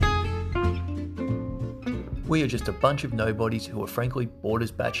We are just a bunch of nobodies who are frankly bored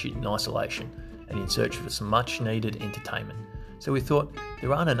as batshit in isolation and in search for some much needed entertainment. So we thought,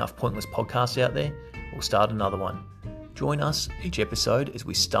 there aren't enough pointless podcasts out there, we'll start another one. Join us each episode as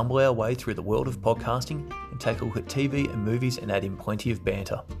we stumble our way through the world of podcasting and take a look at TV and movies and add in plenty of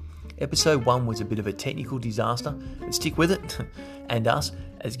banter. Episode 1 was a bit of a technical disaster, but stick with it and us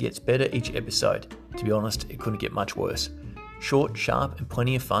as it gets better each episode. To be honest, it couldn't get much worse. Short, sharp and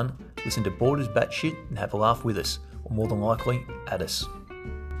plenty of fun. Listen to Bored as Batshit and have a laugh with us, or more than likely, at us.